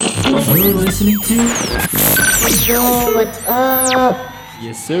You're listening to Yo, what's up?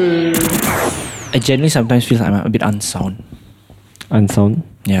 Yes sir. I genuinely sometimes feel like I'm a bit unsound. Unsound?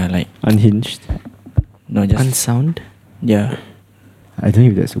 Yeah, like Unhinged? no, just Unsound? yeah. I don't know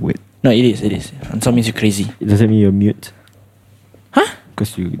if that's a word. No, it is. Unsound means you're crazy. It doesn't mean you're mute. Huh?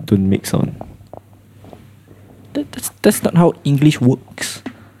 Because you don't make sound. That's not how English works.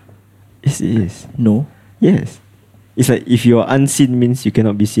 Yes, it is. No. Yes. It's like if you're unseen means you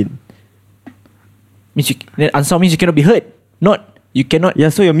cannot be seen. Then unsound means you cannot be heard. Not you cannot. Yeah,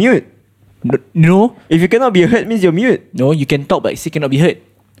 so you're mute. No. If you cannot be heard means you're mute. No, you can talk but still cannot be heard.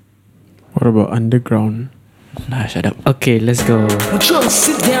 What about underground? Nah, shut up. Okay, let's go. Won't you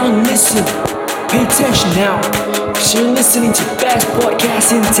sit down and listen? Pay attention now. Cause you're listening to the best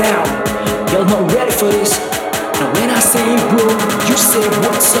podcast in town. Y'all not ready for this. Now when I say bro, you say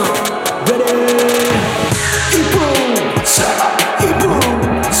what's up. Ready? Hey bro, what's up? Hey bro,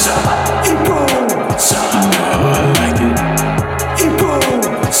 what's up? Hey bro, what's up? I like it. Hey bro,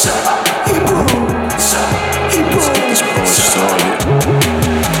 what's up? Hey bro, what's up? Hey bro, what's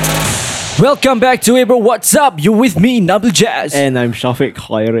up? Welcome back to Bro What's Up? You with me, Nabil Jazz. And I'm Shafiq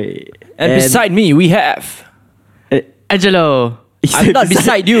Khairi. And beside me, we have... Angelo. I'm not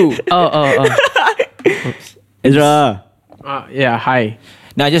beside you. Oh. Ezra. Yeah, hi.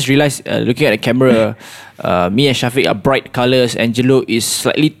 Now I just realized, looking at the camera, me and Shafiq are bright colours. Angelo is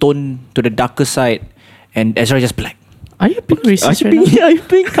slightly toned to the darker side. And Ezra is just black. Are you being racist right now? Are you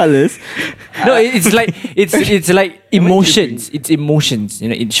playing colours? No, it's like it's like emotions. It's emotions. You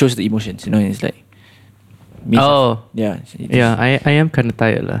know, it shows the emotions. You know, it's like. Oh. Yeah. Yeah, I am kind of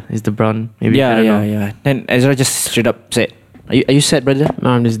tired lah. It's the brown. Maybe. I don't know. Yeah. Then Ezra just straight up said, Are you sad, brother? No,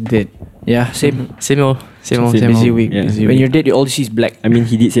 I'm just dead. Yeah, same. Same old. old. Busy week. Yeah. Busy When week. you're dead, you all you see is black. I mean,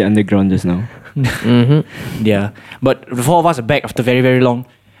 he did say underground just now. Mm-hmm. Yeah, but the four of us are back after very very long.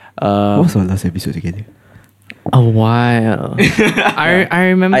 What was our last episode together? A while.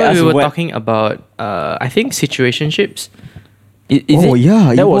 I remember I asked we were what- talking about I think situationships. Is Oh, it?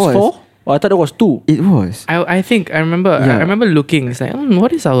 yeah, That it was was. 4? Oh, I thought that was 2. It was. I think I remember. Yeah. I remember looking. It's like,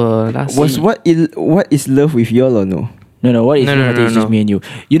 what is our last? Was scene? what is love with y'all or no? No. What is No, it? no, I think it's no, just no. me and you.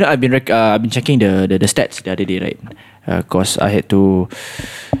 You know, I've been checking the stats the other day, right? Cause I had to.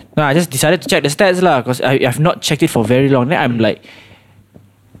 No, I just decided to check the stats lah. Cause I've not checked it for very long. Then I'm like,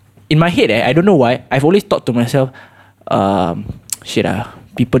 in my head, I don't know why. I've always thought to myself,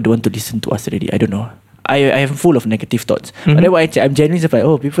 people don't want to listen to us already. I don't know. I am full of negative thoughts. But then when I'm genuinely surprised.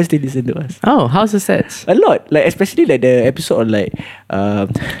 Oh, people still listen to us. Oh, how's the stats? A lot, like especially like the episode on like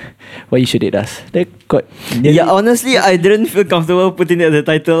why you should date us. That got Yeah, honestly, I didn't feel comfortable putting it as the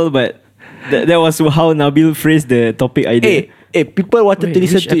title, but that was how Nabil phrased the topic idea. Hey, people wanted Wait, to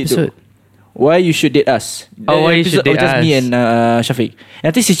listen which to it. episode? Though. Why you should date us? Oh, why you Episode should date of just us. me and Shafiq. And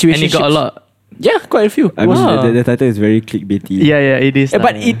I think situation. And you got a lot. Yeah, quite a few. I mean, Wow. the title is very clickbaity. Yeah, it is.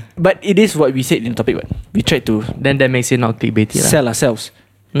 But it is what we said in the topic. But we tried to then that makes it not clickbaity. lah. sell ourselves.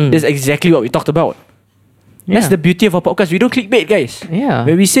 Mm. That's exactly what we talked about. That's the beauty of our podcast. We don't clickbait, guys. Yeah.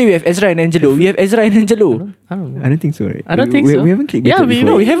 When we say we have Ezra and Angelo, we have Ezra and Angelo. I don't know. I don't think so, right? I don't think so. We haven't clickbaited Yeah, before.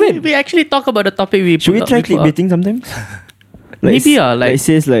 No, we haven't. We actually talk about the topic we. Should we try put up. clickbaiting sometimes? Maybe, like it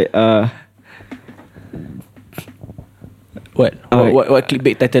says like What? What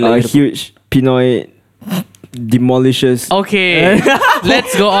clickbait title? are you gonna huge Pinoy demolishes. Okay,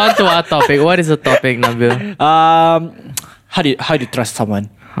 let's go on to our topic. What is the topic, Nabil? put? How do you trust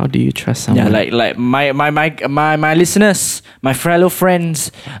someone? How do you trust someone? Yeah, like my listeners, my fellow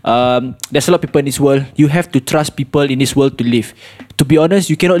friends. There's a lot of people in this world. You have to trust people in this world to live. To be honest,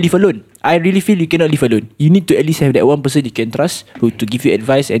 you cannot live alone. I really feel you cannot live alone. You need to at least have that one person you can trust who to give you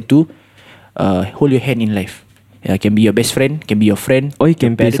advice and to hold your hand in life. Yeah, can be your best friend, can be your friend, Or you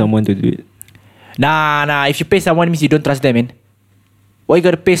can your pay parent. someone to do it. Nah. If you pay someone, it means you don't trust them, man. Why you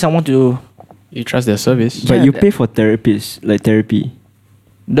gotta pay someone to? You trust their service. But Yeah, you pay for therapists, like therapy.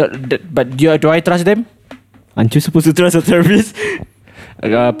 But do I trust them? Aren't you supposed to trust a therapist?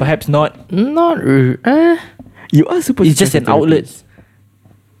 Perhaps not. Not. You are supposed It's to just trust an a outlet. therapist.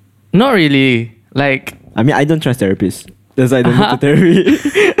 Not really. Like. I mean, I don't trust therapists. That's why I don't go to therapy.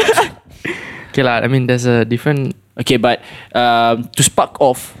 Okay lah. I mean, there's a different. Okay, but to spark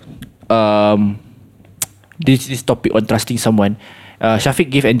off this topic on trusting someone, Shafiq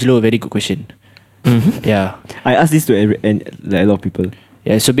gave Angelo a very good question. Mm-hmm. Yeah. I asked this to like a lot of people.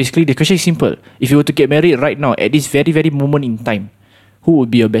 Yeah, so basically the question is simple. If you were to get married right now, at this very, very moment in time, who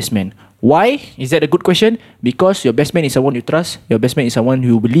would be your best man? Why? Is that a good question? Because your best man is someone you trust. Your best man is someone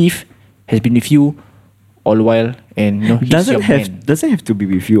who you believe has been with you all the while, and he's your man. Doesn't have to be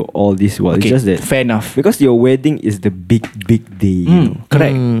with you all this while. Okay, It's just that fair enough. because your wedding is the big day,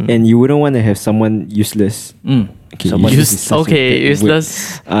 Correct. and you wouldn't want to have someone useless. Okay, Someone useless is such a Okay, bad word.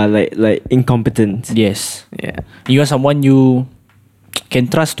 useless. Like incompetent. Yes. Yeah. You want someone you can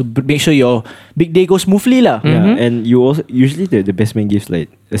trust to make sure your big day goes smoothly lah. Yeah, and you also usually the best man gives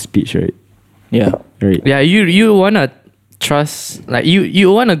like a speech, right? Yeah. Right. Yeah, you wanna trust, like you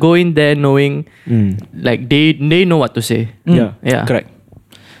wanna go in there knowing like they know what to say. Yeah. Yeah. Correct.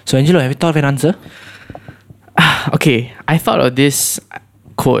 So Angelo, have you thought of an answer? Okay, I thought of this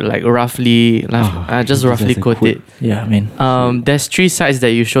quote like roughly, just roughly that's a quote quote. it. Yeah, man. There's 3 sides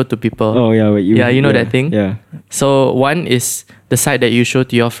that you show to people. Oh yeah, wait, Yeah, you know that thing? Yeah. So one is the side that you show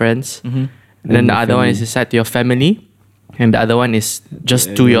to your friends, and then the your other one family. is the side to your family, and the other one is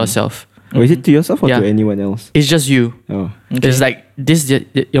just to yourself. Or is it to yourself or Yeah. to anyone else? It's just you. Oh. It's like this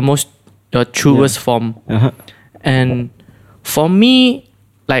your truest form. Uh-huh. And for me,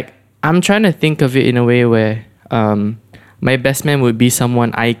 like I'm trying to think of it in a way where my best man would be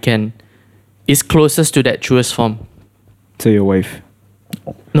someone is closest to that truest form. So your wife.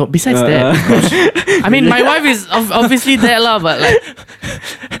 No, besides that, I mean, my wife is obviously there lah, but like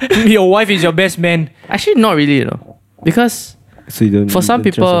Your wife is your best man. actually not really, because So you don't. For some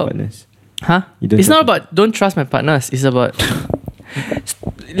you don't trust your people- partners. You don't it's not trust about don't trust my partners. It's about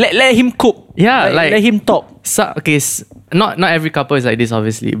Let him cook. Yeah, like- let him talk. not every couple is like this,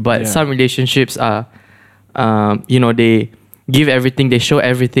 obviously, but Yeah. some relationships are, they give everything, they show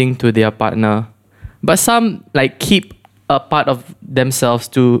everything to their partner, but some like keep a part of themselves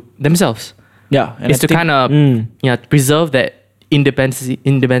to themselves. Yeah, and It's to kind of preserve that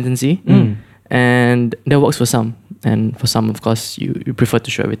independency, and that works for some, and for some, of course, you prefer to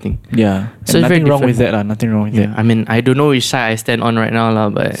show everything. Yeah. So And it's very nothing wrong with different. that lah. Nothing wrong with Yeah, that. I mean, I don't know which side I stand on right now, lah,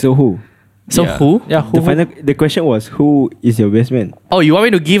 but So who? Yeah. who? Yeah, who? The question was, who is your best man? Oh, you want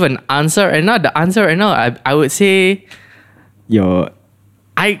me to give an answer right now? The answer right now, I would say Your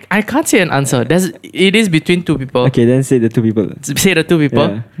I can't say an answer. It is between 2 people. okay, then say the 2 people. Say the 2 people.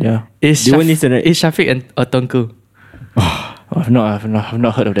 Yeah. Yeah. Is They won't listen, right? Is Shafiq and Tengku? I've not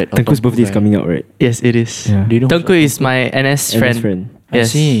heard of that. Tengku's birthday is coming out, right? Yes, it is. Yeah. Do you know? Tengku is my NS friend. And his friend. I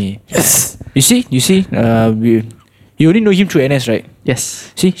Yes. see. You see. You only know him through NS, right?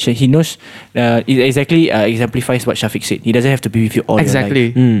 Yes. See, he knows. It exactly exemplifies what Shafiq said. He doesn't have to be with you all your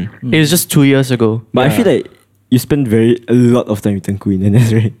Exactly. life. It was just 2 years ago. But I Yeah. feel like you spend a lot of time with Tengku in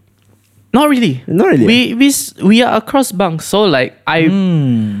NS, right? Not really. Not really. We are across bunks, so like I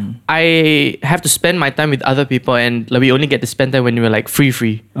have to spend my time with other people, and like, we only get to spend time when we were like free.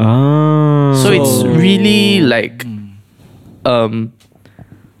 Ah. So it's really like,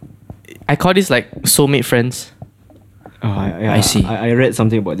 I call this like soulmate friends. Oh, I see. I read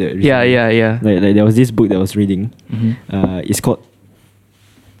something about that. Recently. Yeah. Like there was this book that I was reading. It's called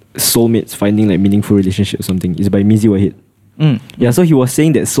Soulmates: Finding like Meaningful Relationship or something. It's by Mizi Wahid. Yeah, so he was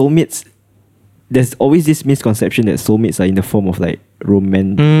saying that soulmates. There's always this misconception that soulmates are in the form of like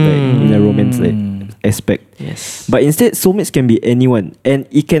romance, like in a romance like aspect. Yes. But instead, soulmates can be anyone, and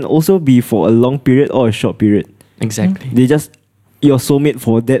it can also be for a long period or a short period. Exactly. They just your soulmate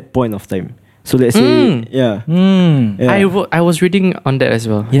for that point of time. So let's say, yeah. I was reading on that as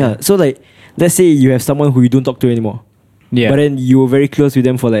well. Yeah. So like, let's say you have someone who you don't talk to anymore. Yeah. But then you were very close with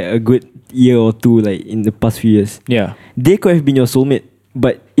them for like a good year or 2, like in the past few years. Yeah. They could have been your soulmate,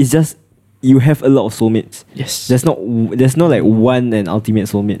 but it's just you have a lot of soulmates. Yes. There's not like one and ultimate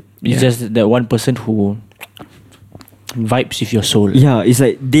soulmate. It's just that one person who vibes with your soul. Yeah, it's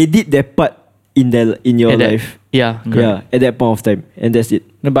like they did their part in your At that- life. Yeah. Yeah, at that point of time, and that's it.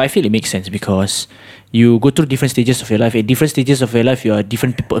 No, but I feel it makes sense because you go through different stages of your life. At different stages of your life, you are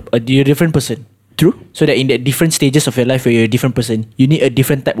different people, you're a different person. True. So that in that different stages of your life where you're a different person, you need a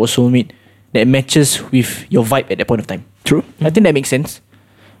different type of soulmate that matches with your vibe at that point of time. True. I think that makes sense.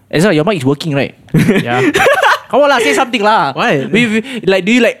 Ezra, your mic is working, right? Yeah. Come on lah, say something lah. Why? Like,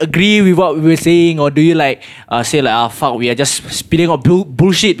 do you like agree with what we were saying, or do you like say like, fuck, we are just spilling out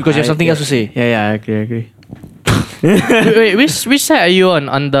bullshit because you have something else to say? Yeah, I agree. Wait, which side are you on?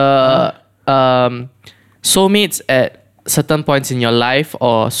 On the soulmates at certain points in your life,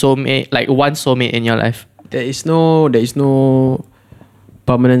 or soulmate, like one soulmate in your life? There is no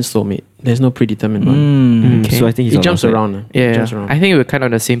permanent soulmate. There's no predetermined one. Okay. So I think he's It on jumps our side. around. Yeah, It jumps around. I think we're kind of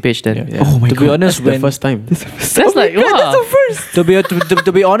on the same page then. Yeah. Oh my To be god. honest, That's the first time. That's like wow.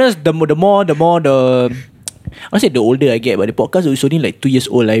 to be honest, the more I say the older I get, but the podcast is only like 2 years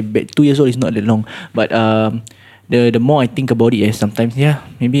old. I bet 2 years old is not that long. But the more I think about it, sometimes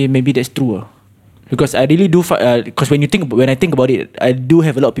maybe that's true. Because I really do because when I think about it, I do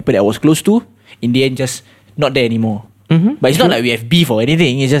have a lot of people that I was close to, in the end just not there anymore. Mm-hmm. But it's not like we have beef or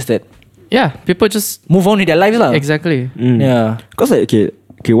anything. It's just that Yeah, people just move on with their lives lah. exactly. Yeah. Cause like okay,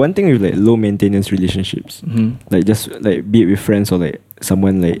 one thing with like low maintenance relationships, like just like be it with friends or like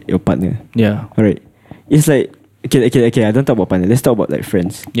someone like your partner. Yeah. Alright, it's like okay. I don't talk about partner. Let's talk about like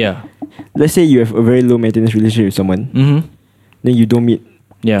friends. Yeah. Let's say you have a very low maintenance relationship with someone, then you don't meet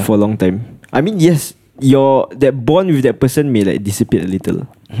Yeah. for a long time. I mean, yes, that bond with that person may like dissipate a little,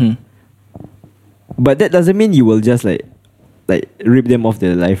 but that doesn't mean you will just like rip them off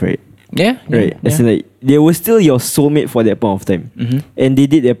their life, right? Yeah. Right. Yeah. As in like they were still your soulmate for that point of time, and they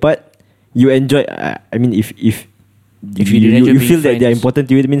did their part. You enjoy. I mean, if you didn't enjoy you being feel that they're friends. important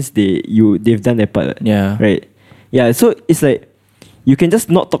to you, it means they've done their part. Yeah. Right. Yeah. So it's like you can just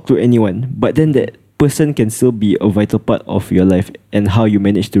not talk to anyone, but then that person can still be a vital part of your life and how you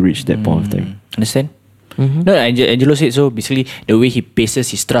manage to reach that point of time. Understand? No, Angelo said so. Basically, the way he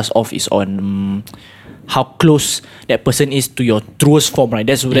bases his trust off is on how close that person is to your truest form, right?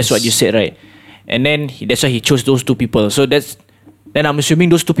 That's what you said, right? And then that's why he chose those two people. So then I'm assuming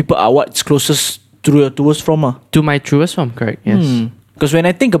those two people are what's closest to your truest form, To my truest form, correct? Yes. Because when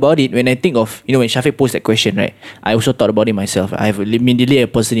I think about it, when I think of when Shafiq posed that question, right? I also thought about it myself. I have immediately a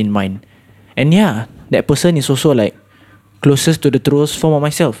person in mind, and yeah, that person is also like closest to the truest form of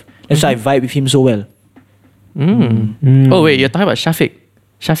myself. That's why I vibe with him so well. Oh wait, you're talking about Shafiq.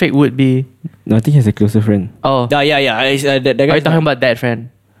 Shafiq would be. No, I think he's a closer friend. Oh, Yeah. That guy. are you talking about that friend?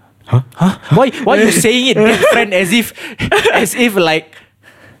 Huh? Why are you saying it, that friend, as if like?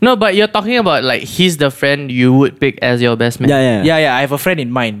 No, but you're talking about like he's the friend you would pick as your best man. Yeah. Yeah. I have a friend in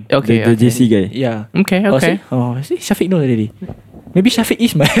mind. Okay. The JC guy. Yeah. Okay. See, Shafiq knows already. Maybe Shafiq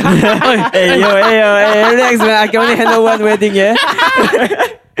is my. Hey, yo, relax, man. I can only handle one wedding, yeah.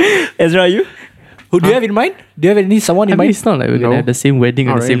 Ezra, you? Who do you have in mind? Do you have someone in I mean, mind? it's not like we're No. gonna have the same wedding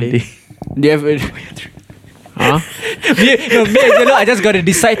on Not the same really. day. Do you have? Huh? me and Angelo, I just gotta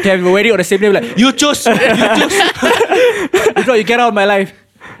decide to have a wedding on the same day. Like you choose. If not, you get out of my life.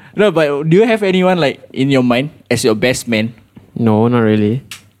 No, but do you have anyone like in your mind as your best man? No, not really.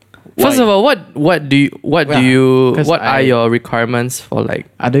 First of all, what do you 'Cause what are I- your requirements for like?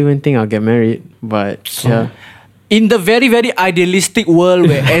 I don't even think I'll get married, but yeah. In the very, very idealistic world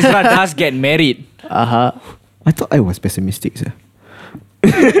where Ezra does get married. Uh-huh. I thought I was pessimistic, sir.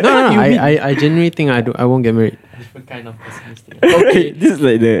 No. I genuinely think I won't get married. Different kind of pessimistic. Okay, this is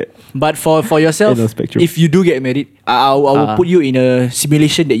like the But for yourself, End of spectrum. if you do get married, I will put you in a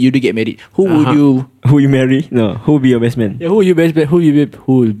simulation that you do get married. Who would you? who you marry? No, who will be your best man? Yeah, who will you best man? Who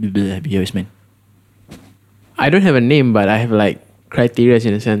will be your best man? I don't have a name, but I have like criteria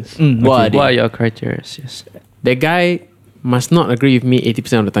in a sense. What What are are your criteria? Yes. The guy must not agree with me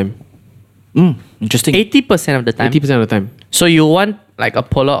 80% of the time. they? Interesting. 80% of the time. 80% of the time. So you want like a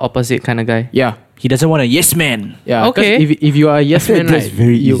polar opposite kind of guy? Yeah. He doesn't want a yes man. Yeah. 'cause Okay. If you are a I yes feel man, like that's right?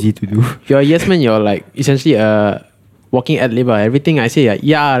 very easy to do. If you're a yes man, you're like essentially a walking ad lib. Everything I say,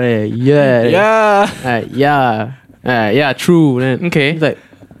 yeah, true. Then Okay. it's like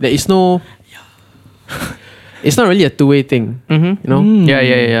there is no. It's not really a two-way thing. Mm-hmm. You know.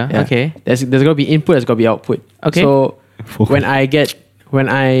 Yeah. Okay. There's gotta be input. There's gotta be output. Okay. So when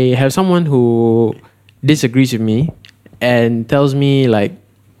I have someone who disagrees with me and tells me like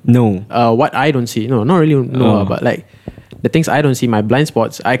No. what I don't see. No, not really no, but like the things I don't see, my blind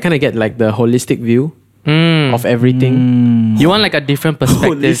spots. I kind of get like the holistic view of everything. You want like a different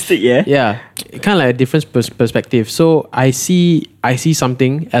perspective. Holistic, yeah? Yeah, kind of like a different perspective. So I see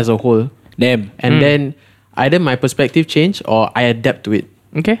something as a whole, Damn. and then either my perspective change or I adapt to it.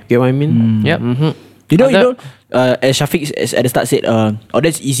 Okay. Get what I mean? Yep. You know, as Shafiq at the start said,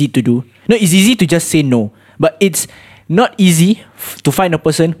 that's easy to do. No, it's easy to just say no, but it's not easy to find a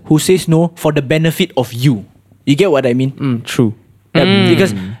person who says no for the benefit of you. You get what I mean? True. Yeah,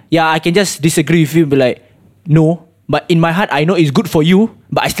 because I can just disagree with you, and be like, no, but in my heart I know it's good for you,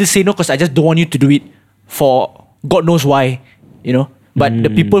 but I still say no because I just don't want you to do it for God knows why, you know. But the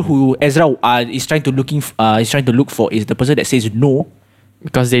people who Ezra is trying to look for is the person that says no.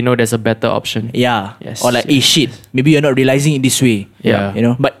 Because they know there's a better option. Yeah. Yes, Or like, hey shit, maybe you're not realizing it this way. Yeah. You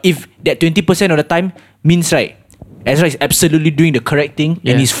know. But if that 20% of the time means right, Ezra is absolutely doing the correct thing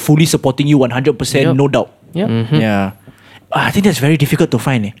Yeah. and he's fully supporting you 100%, Yep. no doubt. Yep. Yeah. I think that's very difficult to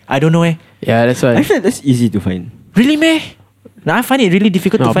find. I don't know. Yeah, that's why. I feel like that's easy to find. Really, meh? No, I find it really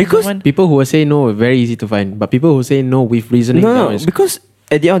difficult No, to find because someone. people who will say no are very easy to find, but people who say no with reasoning No, down is because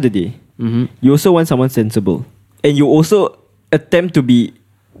at the end of the day, you also want someone sensible. And you also attempt to be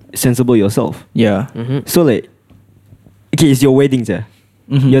sensible yourself. Yeah. So like, okay, it's your wedding, sir.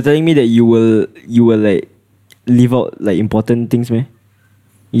 You're telling me that you will like leave out like important things, man?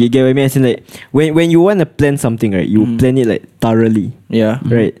 You get what I mean? As in like when you want to plan something, right? You plan it like thoroughly, Yeah.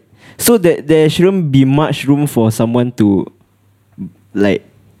 right? So that there shouldn't be much room for someone to like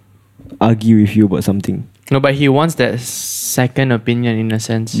argue with you about something. No, but he wants that second opinion in a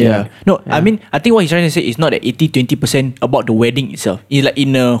sense. Yeah. No, I mean, I think what he's trying to say is not that 80-20% about the wedding itself. It's like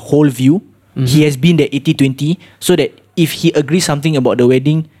in a whole view, he has been the 80-20, so that if he agrees something about the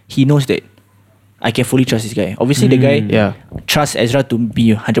wedding, he knows that I can fully trust this guy. Obviously, the guy trusts Ezra to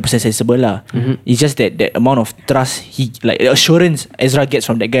be 100% sensible lah. It's just that amount of trust the assurance Ezra gets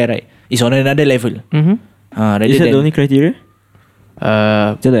from that guy, right, is on another level. Rather Is that than the only criteria?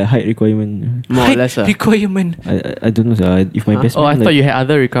 Just like height requirement. More or less. requirement. I don't know. If my best Oh, I man, thought you had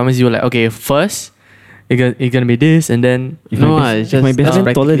other requirements. You were like, okay, first it's gonna be this, and then if No, my it's if my just best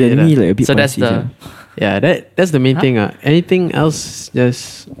man taller than practically me, like a bit. so that's paiseh, the Yeah, that's the main thing. Anything else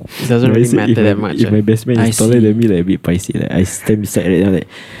just doesn't really matter that much. If my best man I is taller see. than me, like a bit pricey. Like I stand beside right now, like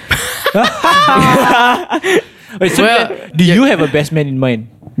Wait, so do you have a best man in mind?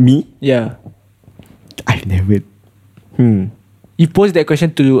 me. Yeah. I've never. You posed that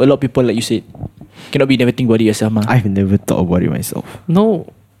question to a lot of people, like you said. Cannot be never think about it yourself, ma. I've never thought about it myself. no.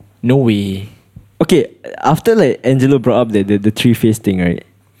 No way. Okay, after like Angelo brought up the 3-phase thing, right?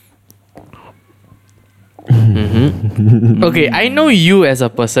 Okay, I know you as a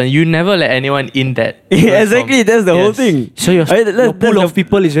person. You never let anyone in that. Exactly, that's the whole Yes. thing. So your That's pool the- of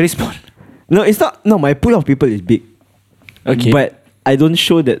people is very small. No, it's not. No, my pool of people is big. Okay. But I don't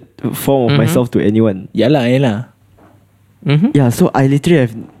show that form of myself to anyone. Yalah. Yeah, so I literally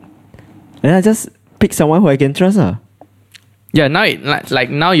have. And I just pick someone who I can trust. Yeah, now like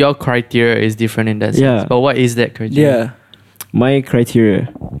now your criteria is different in that sense. Yeah. But what is that criteria? Yeah. My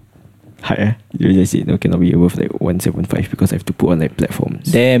criteria. High, you just say no, cannot be above like 175 because I have to put on like platforms.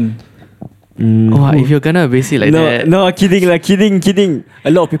 Damn. Oh, if you're gonna base it like that. No, kidding.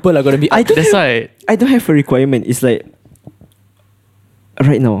 A lot of people are gonna be. I don't That's have, why. I don't have a requirement. It's like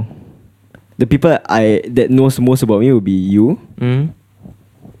right now, the people that knows most about me will be you.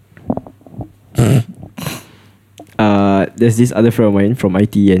 There's this other friend of mine from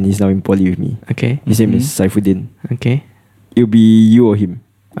IT and he's now in poly with me. Okay. His name is Saifuddin. Okay. It'll be you or him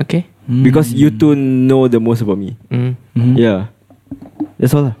Okay. because you two know the most about me. Yeah,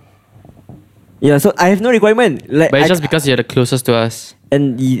 that's all. Yeah, so I have no requirement. Like, But it's I- just because you're the closest to us.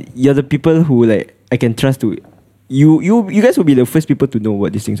 and you're the people who like I can trust to. You guys will be the first people to know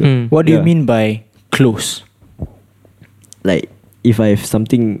what these things are. What do you Yeah. mean by close? Like if I have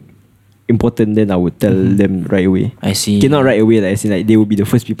something important, then I would tell them right away. I see. Okay, not right away. Like, as in, like they will be the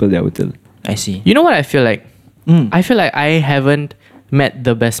first people that I would tell. I see. You know what I feel like? I feel like I haven't met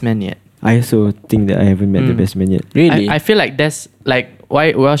the best man yet. I also think that I haven't met the best man yet. Really? I feel like that's like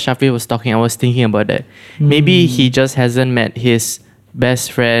while Shafi was talking, I was thinking about that. Maybe he just hasn't met his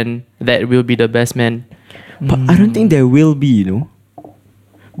best friend that will be the best man. But I don't think there will be, you know,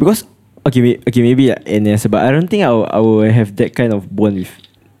 because maybe like NS, but I don't think I will have that kind of bond with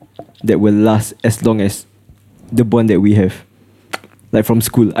that will last as long as the bond that we have, like from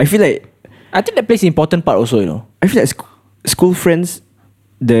school. I feel like that plays an important part also, you know. I feel like school friends,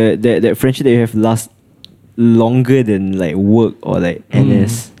 that friendship that you have lasts longer than like work or like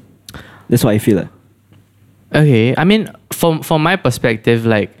NS. That's what I feel. Okay, I mean, from my perspective,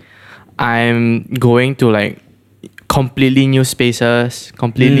 like I'm going to like completely new spaces,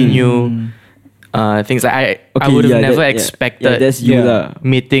 completely new things. Like I would have never expected that's you lah.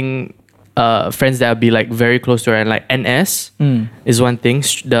 meeting friends that I'll be like very close to, and like NS is one thing.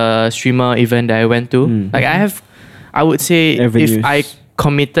 The streamer event that I went to, like I would say Avenues. if I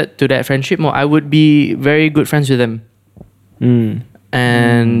committed to that friendship more, I would be very good friends with them.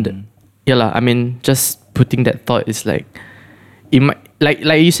 And yeah lah, I mean, just putting that thought is like it might like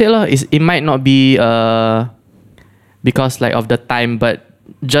you said lah, it might not be because like of the time, but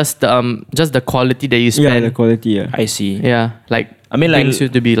just the quality that you Yeah, spend. the quality. Yeah. I see. Yeah, like I mean, like, brings you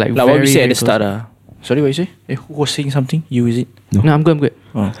to be like what we very, said at very the start. close. Sorry, what you say? Who was saying something? You, is it? No, I'm good.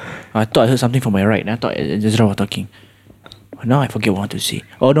 Oh, I thought I heard something from my right. I thought Ezra was talking. Now I forget what I want to say.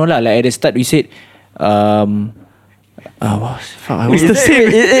 Oh no lah! Like at the start we said, what? Fuck, I was Is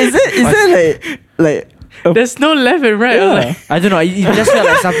that like There's no left and right. I was like, I don't know. It just felt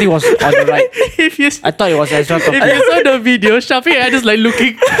like something was on the right. if you I thought it was Ezra talking. if you saw the video, Shafiq and I just like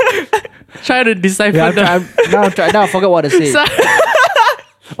looking, trying to decipher Now I forgot what to say.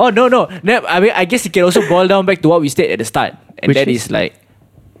 Oh no. I mean, I guess it can also boil down back to what we said at the start, and Which that is? is like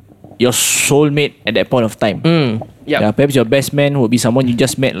your soulmate at that point of time. Yeah. Perhaps your best man would be someone you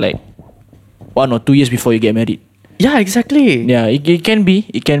just met like 1 or 2 years before you get married. Yeah, exactly. Yeah, it can be.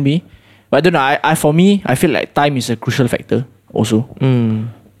 But I don't know. For me, I feel like time is a crucial factor also.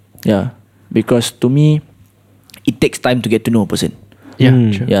 Yeah, because to me, it takes time to get to know a person. Yeah,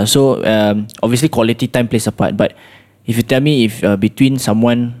 true. Yeah, so obviously quality time plays a part. But if you tell me if between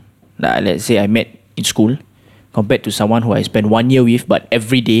someone, let's say I met in school, compared to someone who I spend 1 year with, but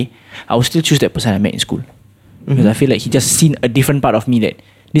every day, I will still choose that person I met in school. Because I feel like he just seen a different part of me that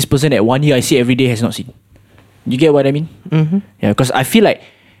this person that 1 year I see every day has not seen. You get what I mean? Yeah, because I feel like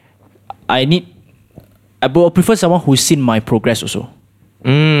I will prefer someone who's seen my progress also.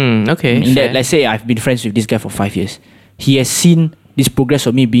 Okay. In that, fair. let's say I've been friends with this guy for 5 years. He has seen this progress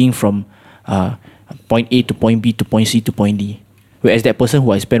of me being from point A to point B to point C to point D. Whereas that person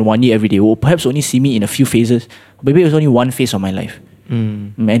who I spend 1 year every day will perhaps only see me in a few phases. Maybe it was only one phase of my life.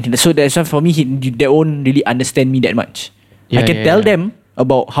 And so that's why for me, they won't really understand me that much. I can tell them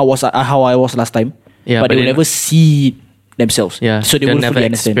about how I was last time, Yeah, but they but will they never see it themselves. Yeah, so they they'll won't never fully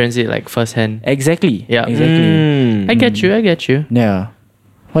understand. experience it like firsthand. Exactly. Yeah. Exactly. I get you. Yeah.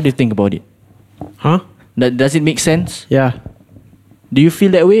 What do you think about it? Huh? Does it make sense? Yeah. Do you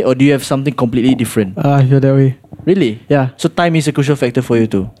feel that way, or do you have something completely different? I feel that way. Really? Yeah. So time is a crucial factor for you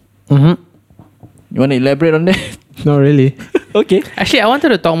too. Mm-hmm. You want to elaborate on that? Not really. Okay. Actually, I wanted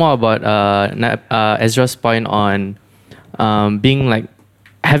to talk more about Ezra's point on being like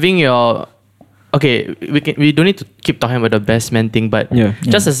having your. Okay, we don't need to keep talking about the best man thing, but Yeah.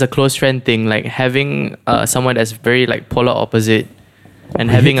 just as a close friend thing, like having someone that's very like polar opposite, and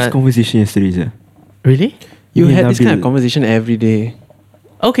having this a conversation yesterday, sir. really. You Yeah, had this kind of Nabil. conversation every day.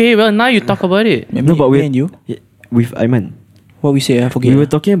 Okay, well now you talk about it. No, but me with and you. with Aiman, What we say? I forget. we were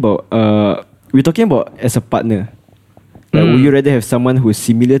talking about as a partner. Like, would you rather have someone who is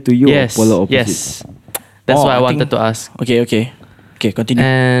similar to you Yes, or polar opposite? yes. That's Oh, what I I wanted think- to ask. Okay. Continue.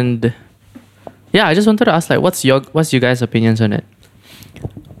 And yeah, I just wanted to ask like, what's you guys' opinions on it?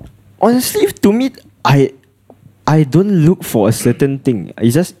 Honestly, to me, I don't look for a certain thing.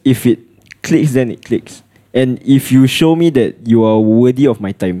 It's just if it clicks, then it clicks. And if you show me that you are worthy of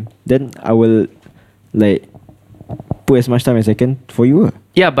my time, then I will like put as much time as I can for you.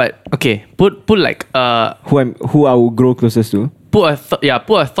 Yeah, but okay, put like Who I will grow closest to. put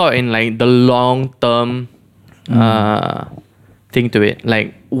a thought in like the long term thing to it.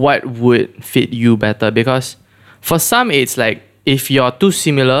 Like what would fit you better? Because for some it's like if you're too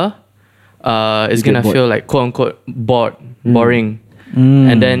similar, it's You get gonna bored. feel like quote unquote boring.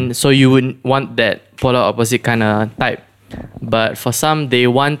 And then so you would want that polar opposite kind of type. But for some they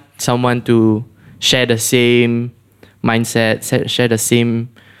want someone to share the same mindset, share the same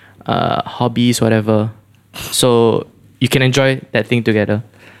hobbies, whatever. So you can enjoy that thing together.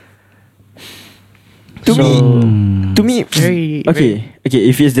 To me, Very- okay.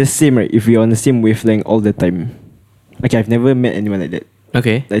 If it's the same, right? If we're on the same wavelength all the time, okay. I've never met anyone like that.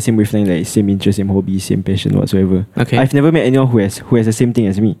 Okay. Like same wavelength, like same interest, same hobby, same passion, whatsoever. Okay. I've never met anyone who has the same thing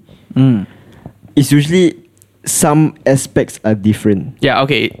as me. Mm. It's usually some aspects are different. Yeah,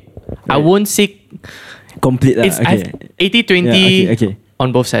 okay. I Right. won't say Complete lah. it's Okay. 80-20 Yeah, okay.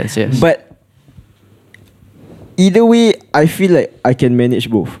 on both sides, yes. But either way, I feel like I can manage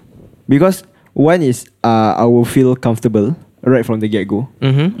both. Because one is I will feel comfortable right from the get go.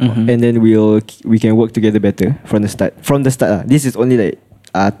 And then we can work together better from the start. This is only like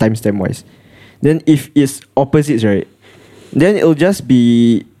timestamp wise. Then if it's opposites, right, then it'll just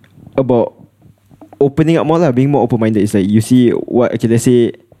be about opening up more lah, being more open minded. It's like you see let's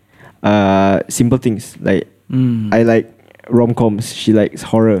say simple things like I like rom-coms, she likes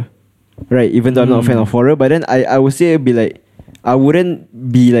horror. Right, even though I'm not a fan of horror, but then I would say it'd be like I wouldn't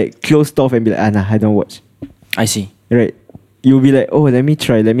be like closed off and be like, nah, I don't watch. I see. Right. You'll be like, oh, let me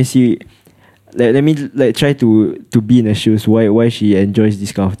try, let me see, let me like try to be in her shoes. Why she enjoys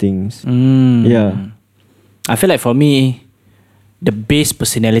these kind of things. Yeah. I feel like for me, the base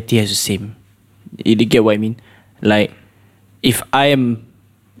personality is the same. You get what I mean? Like, if I am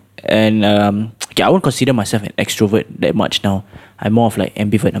I won't consider myself an extrovert that much now. I'm more of like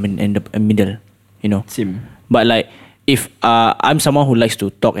ambivert. I'm in the middle, you know. Same. But like, if I'm someone who likes to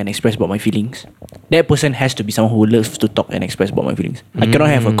talk and express about my feelings, that person has to be someone who loves to talk and express about my feelings. I cannot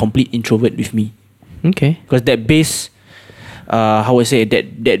have a complete introvert with me, Okay. because that base, how I say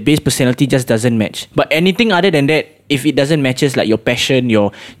that base personality just doesn't match. But anything other than that, if it doesn't matches like your passion,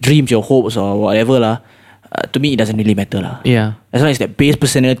 your dreams, your hopes or whatever lah, to me it doesn't really matter lah. Yeah. As long as that base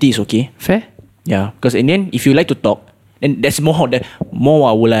personality is okay. Fair? Yeah, because in the end, if you like to talk, then that's more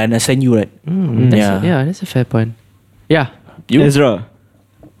I will understand you, right? That's a fair point. Yeah. You. Ezra.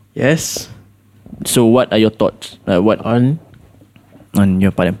 Yes. So what are your thoughts? What On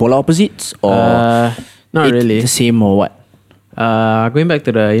your partner? Polar opposites or not it really. the same or what? Going back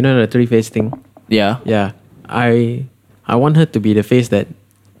to the three-phase thing. Yeah. Yeah. I want her to be the face that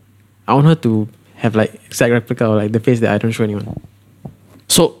I want her to have like exact replica or like the face that I don't show anyone.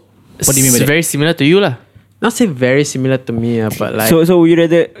 So, What do you mean by it's that? very similar to you lah. Not say very similar to me, but like So would you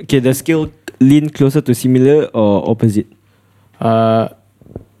rather the scale lean closer to similar or opposite? I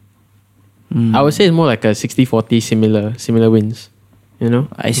would say it's more like a 60-40 similar wins. You know?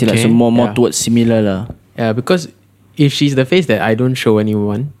 I see like Okay. so more Yeah. towards similar lah. Yeah, because if she's the face that I don't show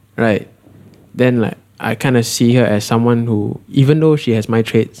anyone, right? Then like I kind of see her as someone who, even though she has my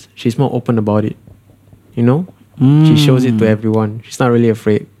traits, she's more open about it. You know, she shows it to everyone. She's not really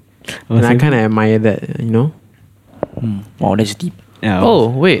afraid, and I kind of admire that. You know, Wow, that's deep. Yeah. Oh,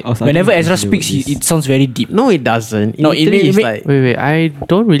 wait. Whenever Ezra speaks, it sounds very deep. no, it doesn't. No, it Literally, may- it's it may- like Wait, I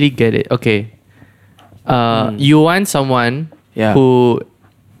don't really get it. Okay. You want someone Yeah. who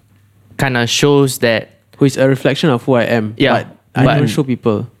kind of shows that, who is a reflection of who I am. Yeah, but I but- don't show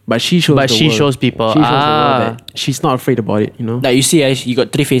people. But she shows. But the she world. shows people. She shows the Ah. world that she's not afraid about it. You know. Like you see, you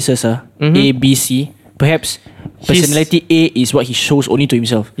got three faces, A, B, C. Perhaps personality A is what he shows only to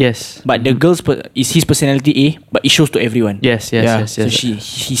himself. yes. But the girl's is his personality A, but it shows to everyone. Yes. Yeah. So he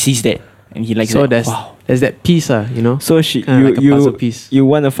sees that and he likes So that. there's that piece, you know. So Kinda like a puzzle piece. you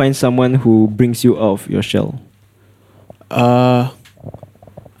want to find someone who brings you out of your shell. I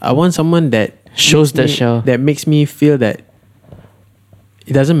want someone that Shows makes the me- shell. that makes me feel that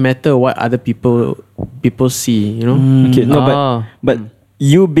it doesn't matter what other people see. You know. Okay, no, Ah. but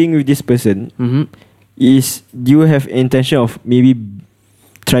you being with this person Mm-hmm. do you have intention of maybe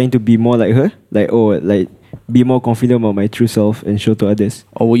trying to be more like her, like be more confident about my true self and show to others?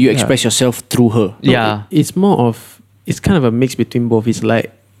 Or will you express yourself through her? Yeah. It's more of it's kind of a mix between both. It's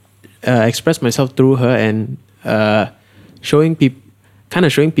like express myself through her and showing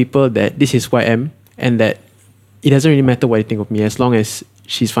people that this is who I am and that it doesn't really matter what you think of me as long as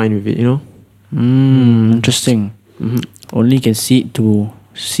she's fine with it. You know. Interesting. Only can see it to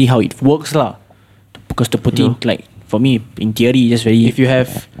see how it works lah. Because to put it like for me in theory, just very If you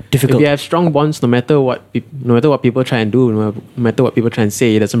have difficult. If you have strong bonds, no matter what people try and do, no matter what people try and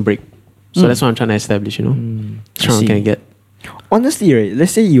say, it doesn't break. So that's what I'm trying to establish. You know, that's what I'm see. trying to get. Honestly, right?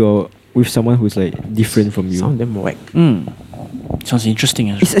 Let's say you're with someone who's like different from you. Sound them whack. Sounds interesting.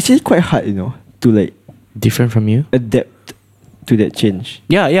 It's actually quite hard, to like Different from you? adapt to that change.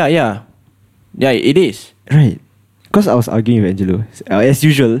 Yeah, it is. Right. Because I was arguing with Angelo as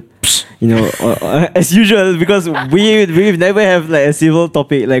usual. As usual, because we've never have like a civil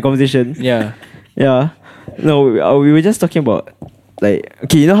topic like conversation. Yeah. Yeah. No, we were just talking about like,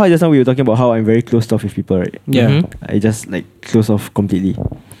 okay, you know how just now we were talking about how I'm very closed off with people, right? Yeah. Mhm. I just like close off completely.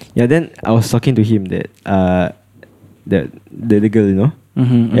 Yeah. Then I was talking to him that the girl,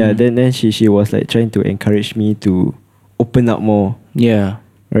 yeah. Then she was like trying to encourage me to open up more. Yeah.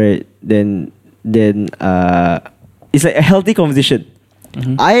 Right. Then it's like a healthy conversation.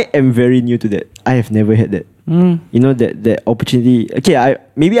 I am very new to that. I have never had that. That opportunity. Okay,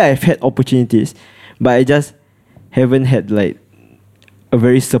 I've had opportunities, but I just haven't had like a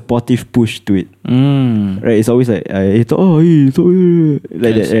very supportive push to it. Right? It's always like like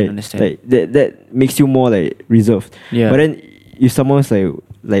that, right? Understand. Like that makes you more like reserved. Yeah. But then if someone's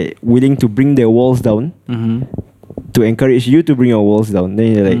like willing to bring their walls down, to encourage you to bring your walls down,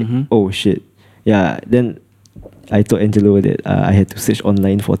 then you're like, oh shit. Yeah, then I told Angelo that I had to search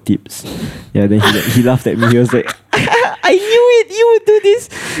online for tips. Yeah, then he laughed at me. He was like, I knew it, you would do this.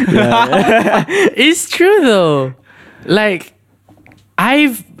 Yeah. It's true though. Like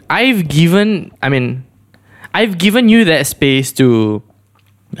I've given you that space to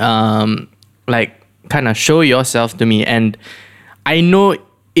like kind of show yourself to me, and I know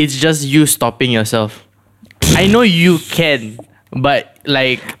it's just you stopping yourself. I know you can, but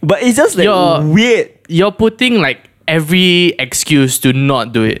like But it's just like weird. you're putting like every excuse to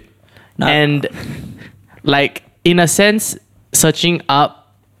not do it. And like in a sense, searching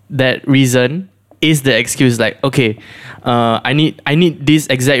up that reason is the excuse. Like, okay, I need these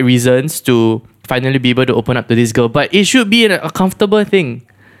exact reasons to finally be able to open up to this girl. But it should be a comfortable thing.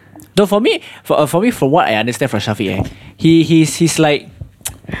 Though for me, from what I understand from Shafiq, he's like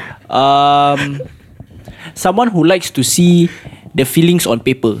someone who likes to see the feelings on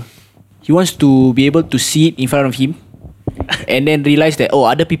paper. He wants to be able to see it in front of him and then realize that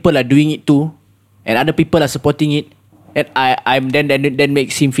other people are doing it too and other people are supporting it, and I'm then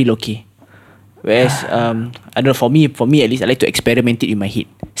makes him feel okay. Whereas I don't know, for me at least, I like to experiment it in my head,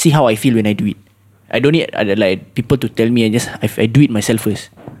 see how I feel when I do it. I don't need like people to tell me. I do it myself first.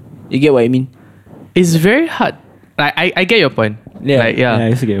 You get what I mean? It's very hard. Like I get your point. Yeah. Like, yeah. Yeah, I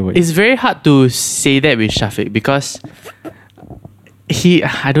also get your point. It's very hard to say that with Shafiq because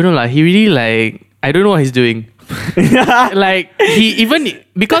I don't know, like he really like, I don't know what he's doing. Like he even,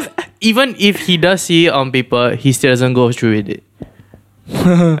 because even if he does see it on paper, he still doesn't go through with it.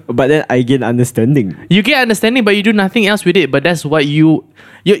 But then I gain understanding. You get understanding, but you do nothing else with it. But that's what you're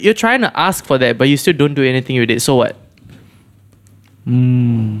trying to ask for that, but you still don't do anything with it. So what?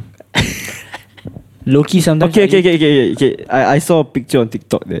 Low-key sometimes. Okay. I saw a picture on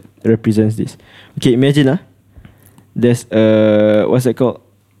TikTok that represents this. Okay, imagine there's what's that called?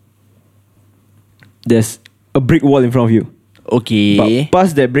 There's a brick wall in front of you. Okay. But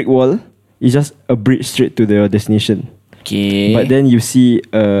past that brick wall is just a bridge straight to your destination. Okay. But then you see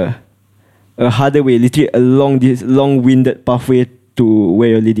a harder way, literally along this long-winded pathway to where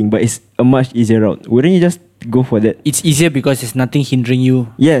you're leading, but it's a much easier route. Wouldn't you just go for that? It's easier because there's nothing hindering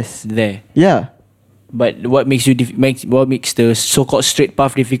you Yes. there. Yeah. But what makes what makes the so-called straight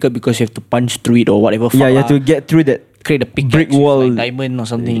path difficult because you have to punch through it or whatever. Yeah, you have to get through that create a pickaxe brick with, wall, like diamond or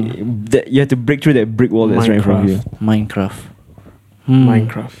something. That you have to break through that brick wall that's right in front of you. Minecraft.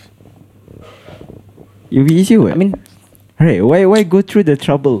 Minecraft. It'll be easier. What? I mean, right? Why go through the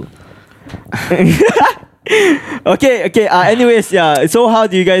trouble? Okay. Anyways, yeah. So how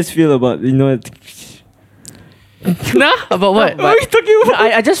do you guys feel about Nah, about what? What are we talking about?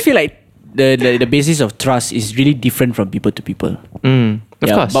 I just feel like the basis of trust is really different from people to people. Of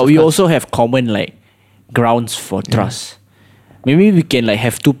course. But we also have common like grounds for trust. Maybe we can like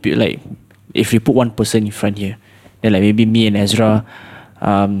have two like if we put one person in front here, then like maybe me and Ezra,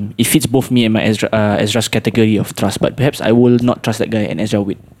 it fits both me and my Ezra's category of trust. But perhaps I will not trust that guy and Ezra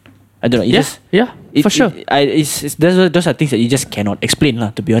will. I don't know. For sure. Those are things that you just cannot explain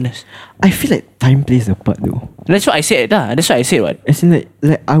lah. To be honest, I feel like time plays a part though. that's what I said. That's what I said. What? As in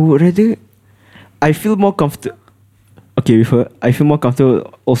like I would rather. I feel more comfortable. Okay, with her, I feel more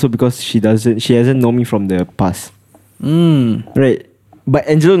comfortable also because she hasn't known me from the past. Right. But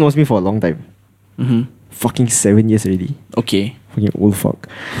Angelo knows me for a long time. Fucking 7 years already. Okay. Fucking old fuck.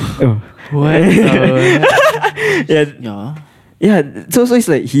 Oh. What? Yeah. Yeah. So it's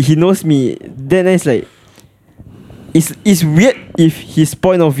like he knows me. Then it's like it's weird if his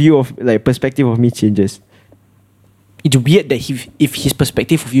point of view of like perspective of me changes. It's weird that if his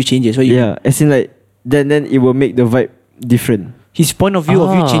perspective of you changes. What Yeah. As in like then it will make the vibe different. his point of view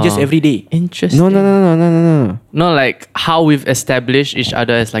of you changes every day. Interesting. No. No, like how we've established each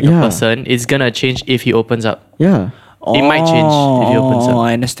other as like a person, it's gonna change if he opens up. Yeah. It might change if he opens up.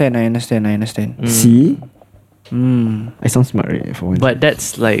 I understand. See? I sound smart, right? For one. But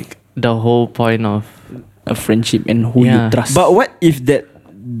that's like the whole point of A friendship and who Yeah. you trust. But what if that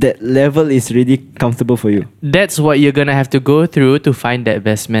level is really comfortable for you? that's what you're gonna have to go through to find that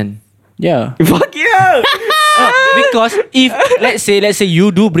best man. yeah. Fuck yeah! Because if let's say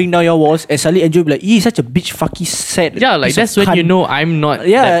you do bring down your walls and suddenly Andrew be like, he's such a bitch fucking sad. Yeah, like piece of that's when you cunt." know I'm not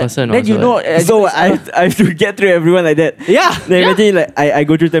that person. Then you also. know. So I have to get through everyone like that. Yeah. Then imagine like I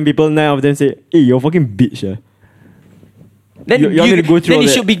go through 10 people, 9 of them say, hey, you're fucking bitch. Then You want me to go through Then all you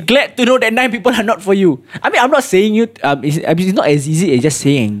that? should be glad to know that 9 people are not for you. I mean, I'm not saying you. It's not as easy as just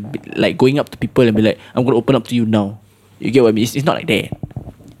saying like going up to people and be like, I'm gonna open up to you now. You get what I mean? It's not like that.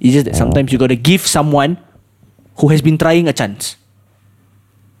 It's just that sometimes you gotta give someone who has been trying a chance,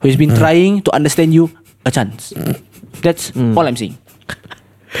 who has been trying to understand you a chance. That's all I'm saying.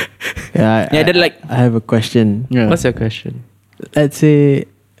 Yeah, Then like I have a question. What's your question? Let's say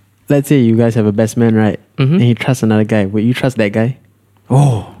you guys have a best man, right? Mhm. And you trust another guy. Would you trust that guy?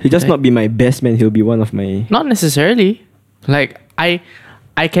 He'll just not be my best man, he'll be one of my... Not necessarily. Like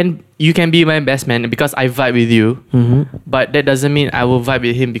you can be my best man because I vibe with you, but that doesn't mean I will vibe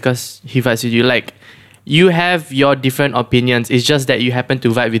with him because he vibes with you. Like you have your different opinions. It's just that you happen to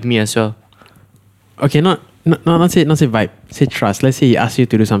vibe with me as well. Okay, not say vibe. Say trust. Let's say he asks you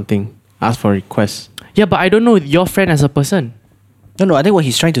to do something. Ask for a request. Yeah, but I don't know your friend as a person. No. I think what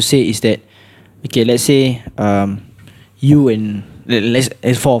he's trying to say is that, okay, let's say you and let's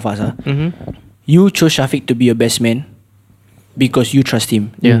 4 of us. You chose Shafiq to be your best man because you trust him.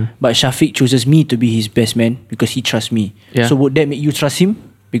 Yeah. But Shafiq chooses me to be his best man because he trusts me. Yeah. So would that make you trust him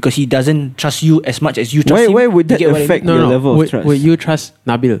because he doesn't trust you as much as you trust him? Why would that You get what I affect mean? your level of Would, trust? would you trust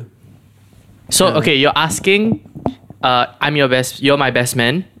Nabil? So okay, you're asking, you're my best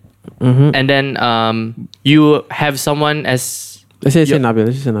man, and then you have someone as Let's say Nabil.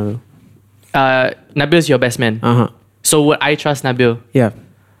 Let's say Nabil. Nabil's your best man. So would I trust Nabil? Yeah.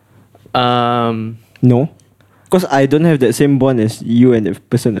 No. Because I don't have that same bond as you and the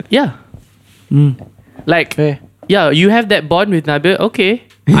person. Yeah. Like, yeah, you have that bond with Nabil. Okay,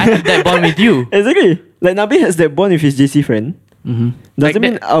 I have that bond with you. Exactly. Like Nabil has that bond with his JC friend. Doesn't Like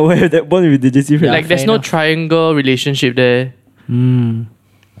mean that- I will have that bond with the JC friend. Like, there's fair no enough. triangle relationship there.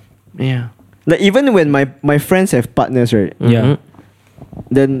 Yeah. Like even when my friends have partners, right? Yeah.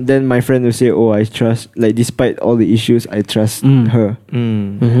 then my friend will say, oh, I trust, like despite all the issues, I trust her.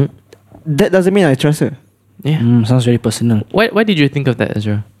 Mm-hmm. That doesn't mean I trust her. Yeah. Sounds very personal. Why did you think of that,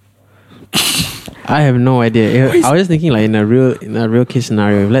 Ezra? I have no idea. I was just thinking like in a real case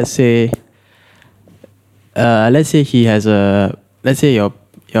scenario. Let's say he has let's say your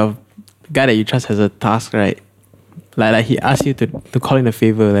guy that you trust has a task, right? Like he asks you to call in a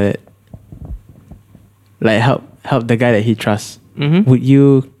favor, like help the guy that he trusts. Mm-hmm. Would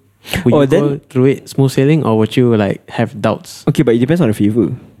you Oh, go then- through it smooth sailing, or would you like have doubts? Okay, but it depends on the favor.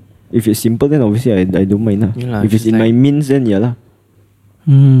 If it's simple, then obviously I don't mind lah. Yeah lah, If it's just in my like- means, then yeah lah.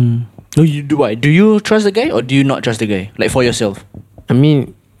 No, you do what? Do you trust the guy or do you not trust the guy? Like for yourself? I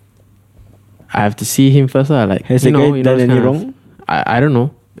mean, I have to see him first, lah. Like, Has the guy done those any kind of- wrong? I don't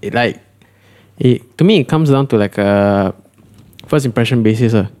know. To me, it comes down to like a first impression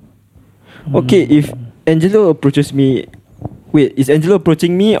basis, Okay, if Angelo approaches me, wait, is Angelo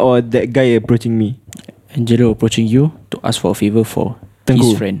approaching me or that guy approaching me? Angelo approaching you to ask for a favor for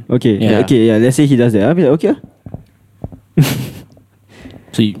his friend. Okay, Yeah. okay, yeah. Let's say he does that. I'll be like, okay.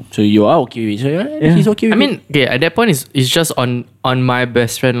 So you are okay with it. So he's okay with I mean, okay, at that point it's just on my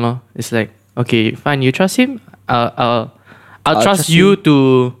best friend lor. It's like, okay, fine, you trust him. I'll trust you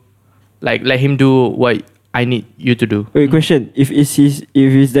to like let him do what I need you to do. Wait, question. If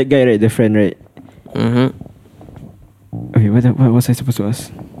it's that guy, right, the friend, right? Mm-hmm. Okay, what was I supposed to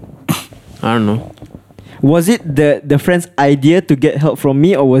ask? I don't know. Was it the friend's idea to get help from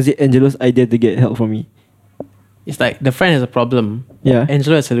me, or was it Angelo's idea to get help from me? It's like the friend has a problem. Yeah.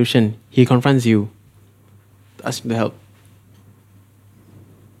 Angelo has a solution. He confronts you. Ask him to help.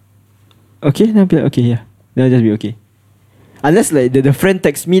 Okay, then I'll be like, okay, yeah. Then I'll just be okay. Unless like the friend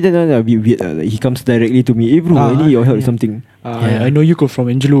texts me, then that'll be weird. Like he comes directly to me. Hey bro, I need your help with something. I know you go from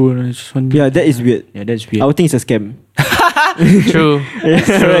Angelo. I just want- Yeah, that is weird. Yeah, that's I weird. would think it's a scam. True.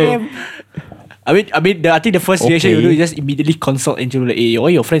 Right. I think the first reaction you Okay. do is just immediately consult Angelo. Like, hey, why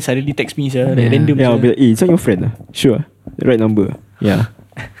your friend suddenly text me, sir? Like, random. Yeah, I'll sir. be like, hey, it's not your friend. Sure. The right number. Yeah.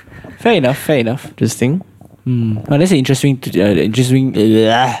 Fair enough. Interesting. Well, that's an interesting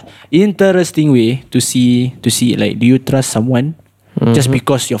way to see like, do you trust someone just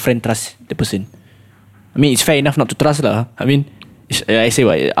because your friend trusts the person? I mean, it's fair enough not to trust lah. I mean, I say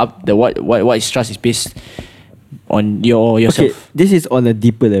what is trust is based on yourself. Okay, this is on a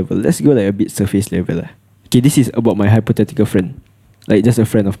deeper level. Let's go like a bit surface level lah. Okay, this is about my hypothetical friend, like just a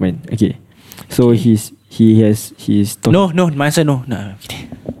friend of mine. Okay, so he's talking. No, my answer no. No, I'm kidding.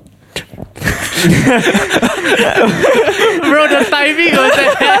 Bro, the timing was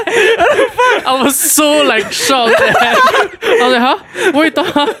that. I was so like shocked. I was like, huh? What you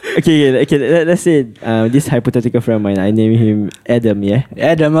talking? Okay. Let's say this hypothetical friend of mine. I name him Adam. Yeah.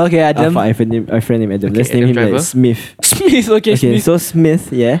 Adam, okay, Adam. I friend name Adam. Okay, Let's name Adam him like driver. Smith. Smith, okay, Okay, Smith. so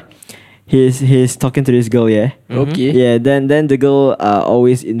Smith, yeah, he's talking to this girl, yeah. Okay. Yeah, then the girl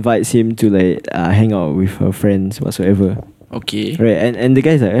always invites him to like hang out with her friends whatsoever. Okay. Right, and the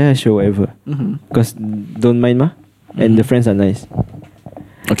guy's like, yeah, sure, whatever. Because don't mind ma. And the friends are nice.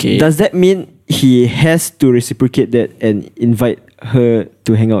 Okay. Does that mean he has to reciprocate that and invite her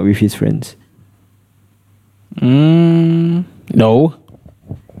to hang out with his friends? No.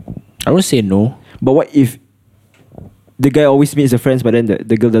 I would say no. But what if the guy always meets the friends, but then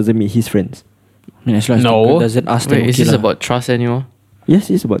the girl doesn't meet his friends? I mean, as long as No. the girl doesn't ask them. Wait, is okay this lah. about trust anymore? Yes,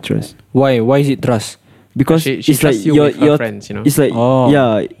 it's about trust. Why is it trust? Because She it's like trusts you with her friends, you know. It's like Oh.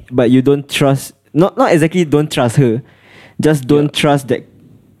 yeah, but you don't trust. Not exactly don't trust her, just don't trust that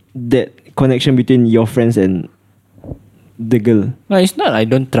connection between your friends and the girl. No, it's not I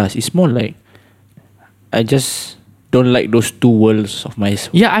don't trust. It's more like I just don't like those two worlds of my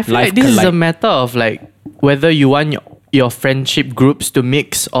Yeah, I feel life like this is a collide. matter of like whether you want your friendship groups to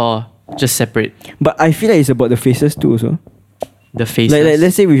mix or just separate But I feel like it's about the faces too. Also, the faces. like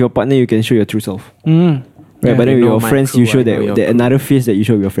let's say with your partner you can show your true self, Mm. right? Yeah, But then you with know your my friends crew, you show I know your that crew. another face that you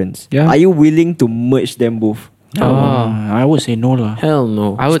show with your friends. Yeah. Are you willing to merge them both? I would say no lah. Hell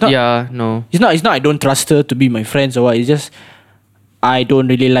no. I would, It's not- yeah, no. It's not I don't trust her to be my friends or what. It's just I don't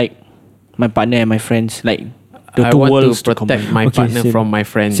really like my partner and my friends, like the I two want worlds to to protect combine. my Okay, partner same. from my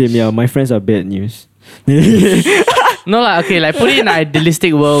friends. Same, yeah. My friends are bad news. No, like, okay, like put it in an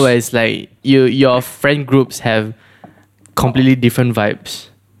idealistic world where it's like your friend groups have completely different vibes.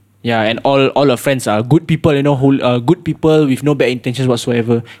 Yeah, and all our friends are good people, you know, who good people with no bad intentions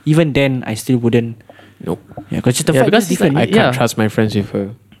whatsoever. Even then, I still wouldn't. Nope. Yeah, because the Yeah, vibe because is it's different. I like- can't Yeah. trust my friends with her.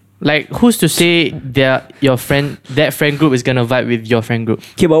 Like, who's to say that friend group is gonna vibe with your friend group?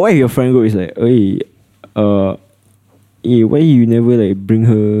 Okay, but what if your friend group is like, hey, why you never like bring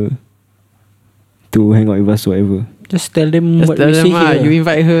her to hang out with us or whatever? Just tell them Just what tell we them, say here. you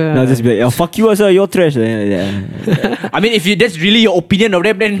invite her. Now just be like, oh, fuck you also, you're trash. Yeah. I mean, if that's really your opinion of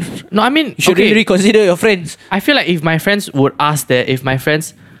them, then No, I mean, you should okay, really reconsider your friends. I feel like if my friends would ask that, if my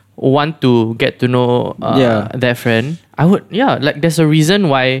friends want to get to know their friend, I would, like there's a reason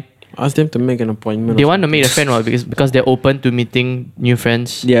why Ask them to make an appointment. they want to make a friend, because they're open to meeting new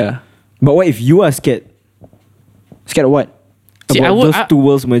friends. Yeah. But what if you are scared Scared of what? See, about I would- those two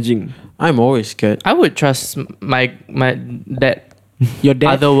worlds merging? I'm always scared. I would trust my that Your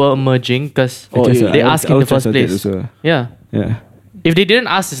dad? other world merging because Oh, they asked in the first place. Also. Yeah. Yeah. If they didn't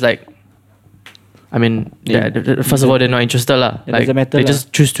ask, it's like, I mean, first of all, they're not interested lah. It Like doesn't matter they lah.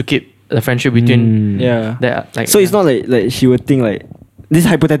 just choose to keep the friendship between. Yeah. Like. So it's not like she would think like, this is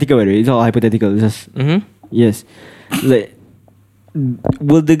hypothetical, by the way. It's all hypothetical. It's just Mm-hmm. yes. Like,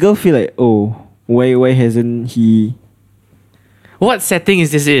 will the girl feel like, oh, why hasn't he? What setting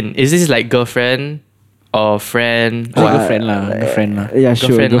is this in? Is this like girlfriend or friend? Oh, Or- girlfriend lah. Girlfriend lah. Yeah, sure,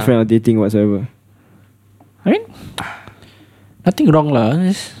 Girlfriend girlfriend lah. or dating whatsoever. I mean, nothing wrong lah.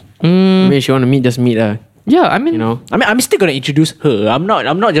 I mean, if you want to meet, just meet her. Yeah, I mean, You know, I mean, I'm still gonna introduce her. I'm not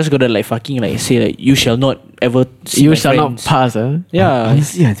just gonna like fucking like say like you shall not ever see you my shall not friends. pass. Yeah.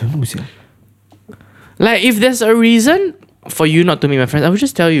 Honestly, I don't know. Sia. like if there's a reason for you not to meet my friends, I would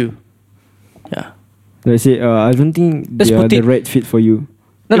just tell you. Yeah. Let's say, I don't think Let's they are put the it- right fit for you.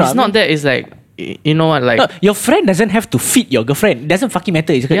 No, It's not that. It's like you know what? Like, No, your friend doesn't have to fit your girlfriend. It doesn't fucking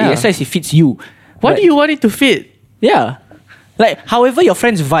matter. It's Yeah. as long as it fits you. why do you want it to fit? Yeah. Like, however your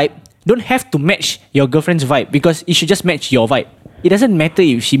friend's vibe don't have to match your girlfriend's vibe because it should just match your vibe. It doesn't matter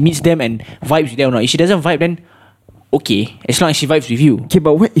if she meets them and vibes with them or not. If she doesn't vibe, then okay, as long as she vibes with you. Okay,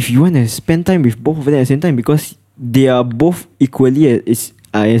 but what if you want to spend time with both of them at the same time because they are both equally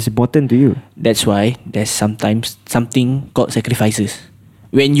as important to you? That's why there's sometimes something called sacrifices.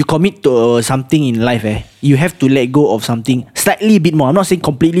 When you commit to something in life, you have to let go of something slightly a bit more. I'm not saying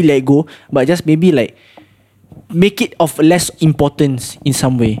completely let go, but just maybe like make it of less importance in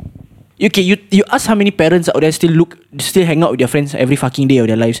some way. Okay, you ask how many parents out there still hang out with their friends every fucking day of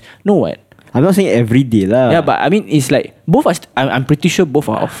their lives. No what? I'm not saying every day lah. Yeah, but I mean it's like both are. I'm pretty sure both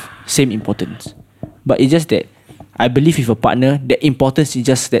are of same importance, but it's just that I believe with a partner the importance is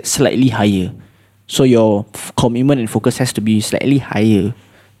just that slightly higher. So your commitment and focus has to be slightly higher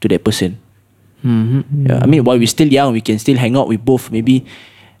to that person. Yeah, I mean while we're still young, we can still hang out with both. Maybe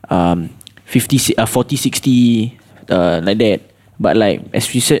 40, 60, like that. But like as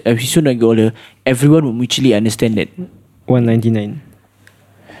we soon get older, everyone will mutually understand that. 199.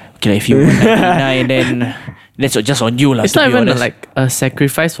 Okay, like if you want 99, then that's just on you lah. It's to not be even honest. like a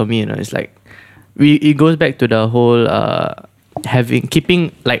sacrifice for me. You know, it's like it goes back to the whole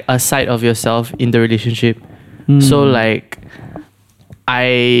keeping like a side of yourself in the relationship. So like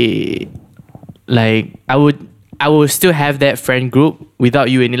I would still have that friend group without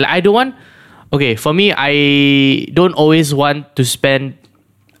you in it. Like I don't want. Okay, for me, I don't always want to spend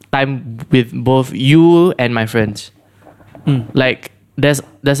time with both you and my friends. Like there's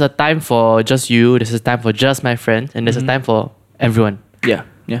a time for just you, there's a time for just my friends, and there's a time for everyone. Yeah.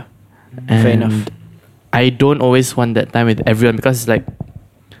 And Fair enough. I don't always want that time with everyone because it's like,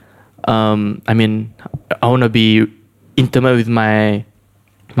 I mean, I want to be intimate with my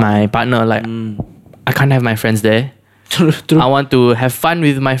partner. Like, I can't have my friends there. True. I want to have fun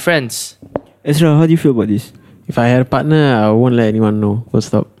with my friends. Ezra, how do you feel about this? If I had a partner, I won't let anyone know. Full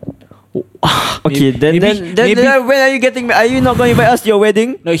stop. Okay, then when are you getting? Are you not going to invite us to your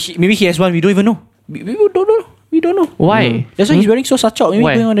wedding? No, maybe he has one. We don't even know. We don't know. We don't know. Why? That's why he's wearing so sachok. Maybe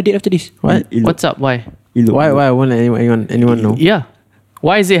Why? going on a date after this. What? What's up? Why? Why I won't let anyone know? Yeah.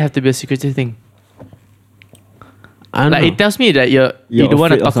 Why does it have to be a secretive thing? I don't Like know. it tells me that you You're don't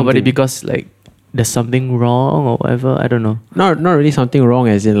want to afraid of talk about it something. because like there's something wrong or whatever. I don't know. Not really something wrong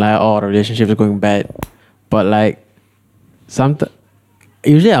as in like the relationship is going bad, but like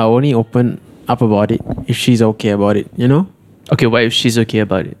usually I only open up about it if she's okay about it. You know, Okay, what if she's okay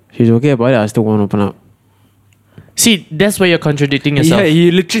about it? she's okay about it, I still won't open up. See, that's where you're contradicting yourself. Yeah,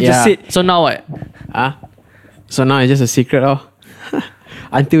 you literally just Yeah. said So now what? So now it's just a secret,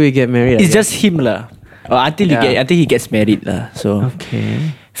 until we get married. I it's guess. just him lah. Until he gets married lah. So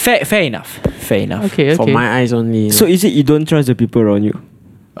Okay. fair enough. Fair enough. Okay. for my eyes only. So is it you don't trust the people around you?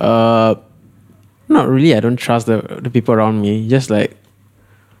 Not really. I don't trust the people around me. Just like,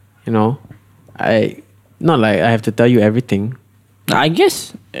 not like I have to tell you everything. I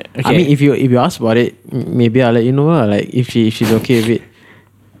guess. Okay. I mean, if you ask about it, maybe I'll let you know. Like if she's okay with it.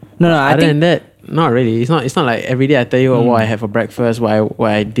 no, I Other think than that, not really. It's not like every day I tell you what I have for breakfast, what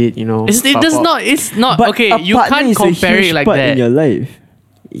I did. It does not. It's not But okay. a You partner can't is a compare huge it like part that. in your life.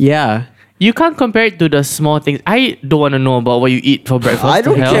 Yeah. you can't compare it to the small things. I don't want to know about what you eat for breakfast. I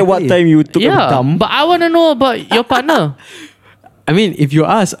don't the hell? care what time you took a Yeah, dump. but I want to know about your partner. I mean, if you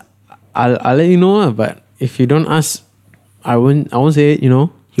ask, I'll let you know. But if you don't ask, I won't say it. You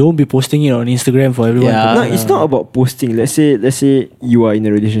know. You won't be posting it on Instagram for everyone. Yeah. No, it's not about posting. Let's say you are in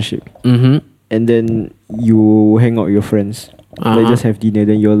a relationship Mm-hmm. and then you hang out with your friends. Like just have dinner,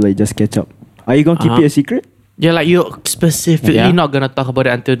 then you'll like just catch up. Are you gonna keep it a secret? Yeah, like you're specifically Yeah. not gonna talk about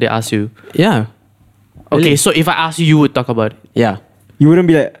it until they ask you. Yeah. Okay, Really? so if I ask you, you would talk about it. Yeah. You wouldn't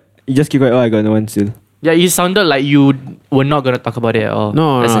be like, you just keep quiet. Oh, I got no one still. Yeah, you sounded like you were not gonna talk about it at all.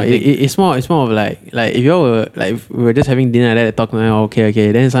 No, That's no. the thing. It's more of like if you all were like if we were just having dinner and talk,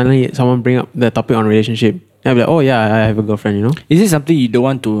 okay. Then suddenly someone bring up the topic on relationship. I'll be like, oh yeah, I have a girlfriend. You know. Is it something you don't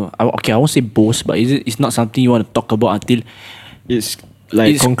want to? Okay, I won't say boast, but it's not something you want to talk about until It's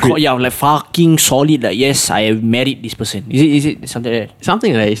like it's concrete. yeah, like fucking solid. Like yes, I have married this person. Is it something like that?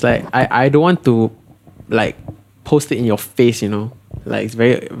 Something like it's like I don't want to like post it in your face. You know, like it's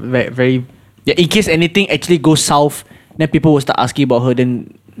very very very. Yeah, in case anything actually goes south, then people will start asking about her.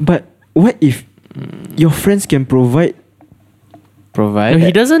 Then But what if your friends can provide? Provide. No,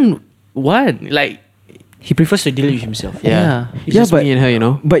 he doesn't want like he prefers to deal with himself. Yeah. It's Yeah, just but- me and her. You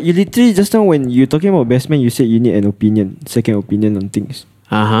know. But you literally just now when you're talking about best man, you said you need an opinion, second opinion on things.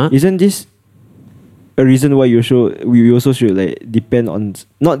 Isn't this a reason why we also should like depend on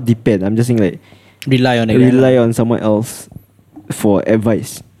not depend? I'm just saying like Rely on it. rely on someone else for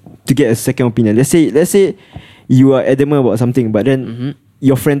advice to get a second opinion. Let's say you are adamant about something, but then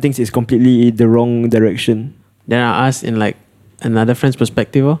your friend thinks it's completely the wrong direction. Then I ask in like another friend's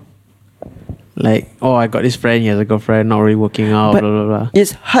perspective. Like, oh, I got this friend. He has a girlfriend. Not really working out. But Blah blah blah.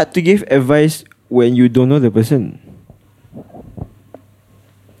 it's hard to give advice when you don't know the person.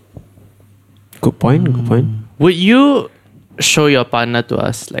 Good point. Good point. would you show your partner to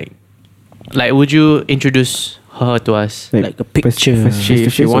us? Like would you introduce her to us? Like a picture.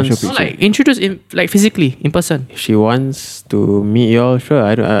 She wants- No, like introduce in like physically in person. If she wants to meet you all, sure.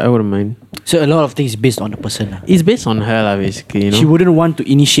 I wouldn't mind. So a lot of things based on the person. Lah. It's based on her, lah, basically. You know. She wouldn't want to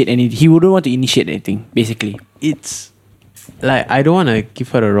initiate anything. He wouldn't want to initiate anything. Basically, It's like I don't want to give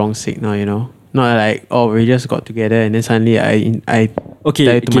her the wrong signal. You know. Not like we just got together and then suddenly I Okay,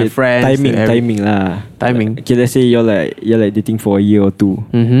 tell it to my friends. timing lah. Timing. Okay, let's say you're like dating for a year or two.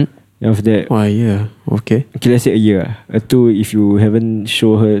 Mm-hmm. And after that, Why? Yeah. Okay. okay, let's say a year. Two, if you haven't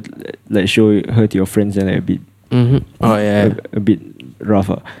show her to your friends, then like a bit. Mm-hmm. Oh yeah. A bit rough.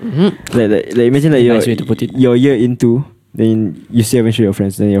 Mm-hmm. Like imagine like Nice way to put it. you're a year into, then you still haven't show your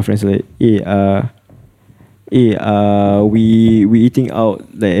friends. Then your friends are like, we eating out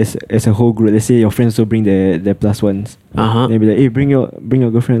like as a whole group. Let's say your friends also bring their plus ones. Uh-huh. Then be like, hey, bring your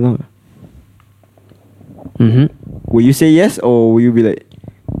girlfriend along. Mm-hmm. Will you say yes or will you be like,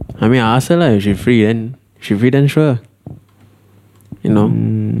 I mean, I ask her lah. If she's free, then sure. You know.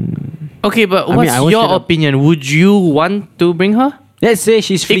 Okay, but I mean, what's I won't your straight up- opinion? Would you want to bring her? let's say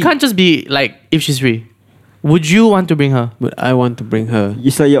she's free. It can't just be like if she's free. Would you want to bring her? But I want to bring her.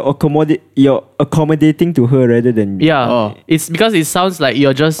 it's like you're accommodating to her rather than Yeah, Oh. it's because it sounds like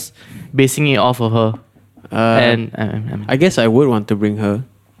you're just basing it off of her. And I guess I would want to bring her.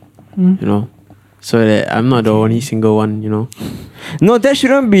 You know, so that I'm not the only single one. You know. No, that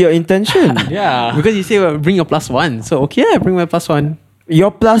shouldn't be your intention. yeah. Because you say bring your plus one, so okay, I bring my plus one. Your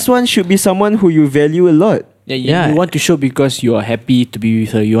plus one should be someone who you value a lot. You want to show because you are happy to be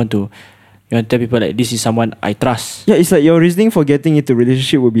with her. You want to tell people like this is someone I trust. Yeah, it's like your reasoning for getting into a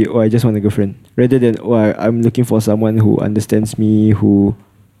relationship would be, I just want a girlfriend, rather than I'm looking for someone who understands me, who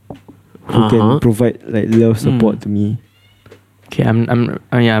can provide like love support to me. okay, I'm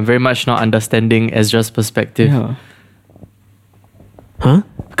very much not understanding Ezra's perspective. Yeah. Huh?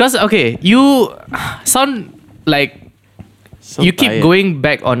 Because okay, you sound like So you keep tired. going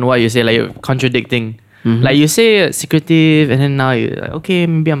back on what you say, like you're contradicting. Like you say secretive, and then now you're like, okay,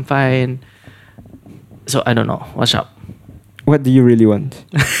 maybe I'm fine. So I don't know. What's up? What do you really want?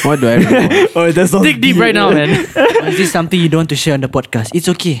 What do I really want? Oh, that's not Dig deep right now, man. Is this something you don't want to share on the podcast? It's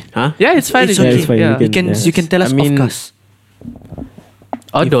okay. Huh? Yeah, it's fine. It's It's okay. okay. it's fine, Yeah. You can tell us I mean- off cast.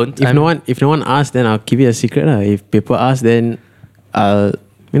 Or don't. If no one asks, then I'll keep it a secret. If people ask, then I'll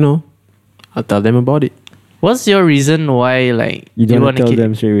tell them about it. What's your reason why like You don't want wanna to tell keep-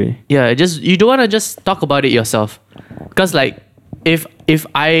 them straight away. Yeah, you don't want to just talk about it yourself. Because like if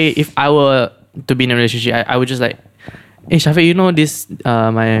I were to be in a relationship, I would just like, hey Shafiq, you know this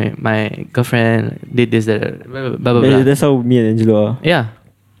my girlfriend did this that blah blah blah. Yeah, that's how me and Angelo are. Yeah.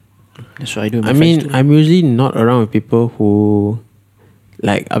 That's what I do. with I my mean, friends too. I'm usually not around with people who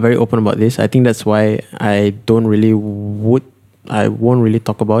like are very open about this. I think that's why I won't really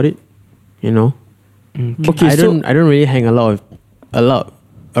talk about it. You know, Okay, I don't really hang a lot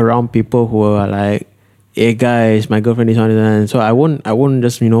around people who are like, hey guys, my girlfriend is on it, and so I won't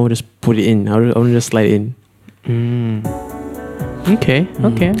just just put it in. I won't just slide in. Okay.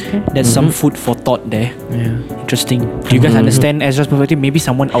 There's some food for thought there. Yeah. Interesting. Do you guys understand Ezra's perspective? Maybe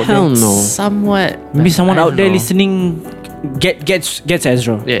someone out Hell there. no. Somewhat. Maybe someone I out don't there know. listening gets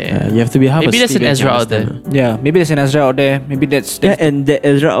Ezra. Yeah. You have to be half Maybe a there's an Steven to Ezra out there. understand. Yeah, maybe there's an Ezra out there. Maybe that's Yeah, and that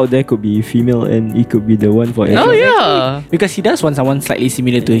Ezra out there could be female, and it could be the one for Ezra. Oh yeah. because he does want someone slightly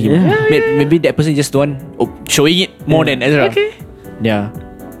similar to him. Yeah. Maybe that person just don't want showing it more than Ezra. Okay. Yeah.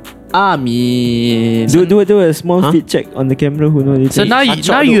 I mean, Do a small feed check on the camera. Who knows? So now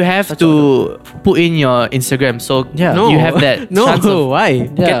you have to put in your Instagram. So Yeah. you have that No, chance of why?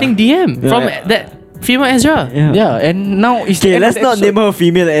 Yeah. getting DM from Yeah. that female Ezra. yeah, and now it's Okay, let's not name her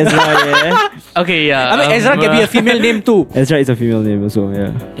female Ezra. Yeah. Okay, yeah. I mean, Ezra can be a female name too. Ezra is a female name also.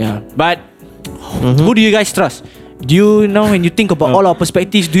 Yeah. Yeah, but who do you guys trust? Do you know when you think about all our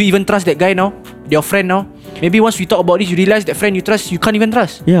perspectives? Do you even trust that guy now? Your friend now? Maybe once we talk about this, you realize that friend you trust, you can't even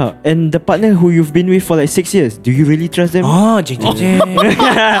trust. Yeah, and the partner who you've been with for like 6 years, do you really trust them? Oh, jeng.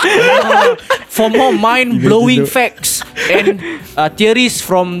 For more mind-blowing facts and theories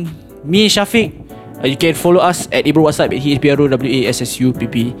from me and Shafiq, you can follow us at Ibro Wassupp at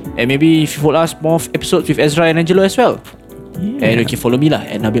HBROWASSUPP. And maybe if you follow us more episodes with Ezra and Angelo as well. And you can follow me lah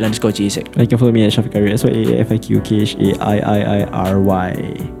at Nabil_JSEC. You can follow me at Shafiq Ari,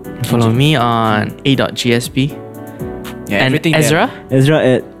 SYAFIQKHAIIRY. Follow me on a.gsp. Yeah, And everything Ezra? Ezra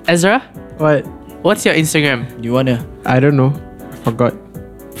at Ezra? What? What's your Instagram? there. You wanna? I don't know. Forgot.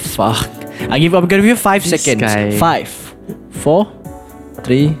 Fuck. I'm gonna give you 5 This seconds. guy. 5, 4,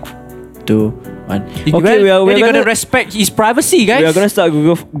 3, 2, 1. Okay, we are gonna gonna- respect his privacy, guys. we are gonna start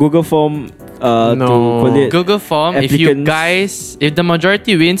Google form to No. collate Google form. If you applicants. guys, if the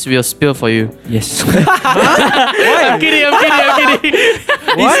majority wins, we'll spill for you. Yes. I'm kidding.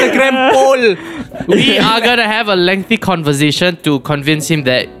 Instagram poll. We are gonna have a lengthy conversation to convince him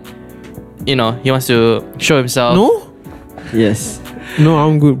that, he wants to show himself. No? Yes. No,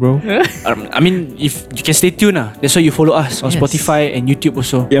 I'm good, bro. I mean, if you can stay tuned, that's why you follow us on Yes. Spotify and YouTube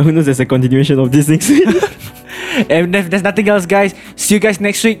also. Yeah, who knows? There's a continuation of this next week. And if there's nothing else, guys, see you guys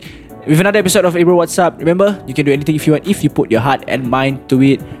next week with another episode of Ibro Wassupp. Remember, you can do anything if you want, if you put your heart and mind to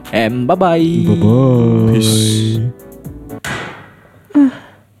it. And bye bye. Bye. Peace.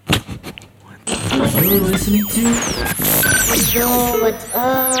 You're listening to Yo, what's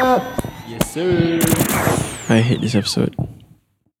up? Yes, sir. I hate this episode.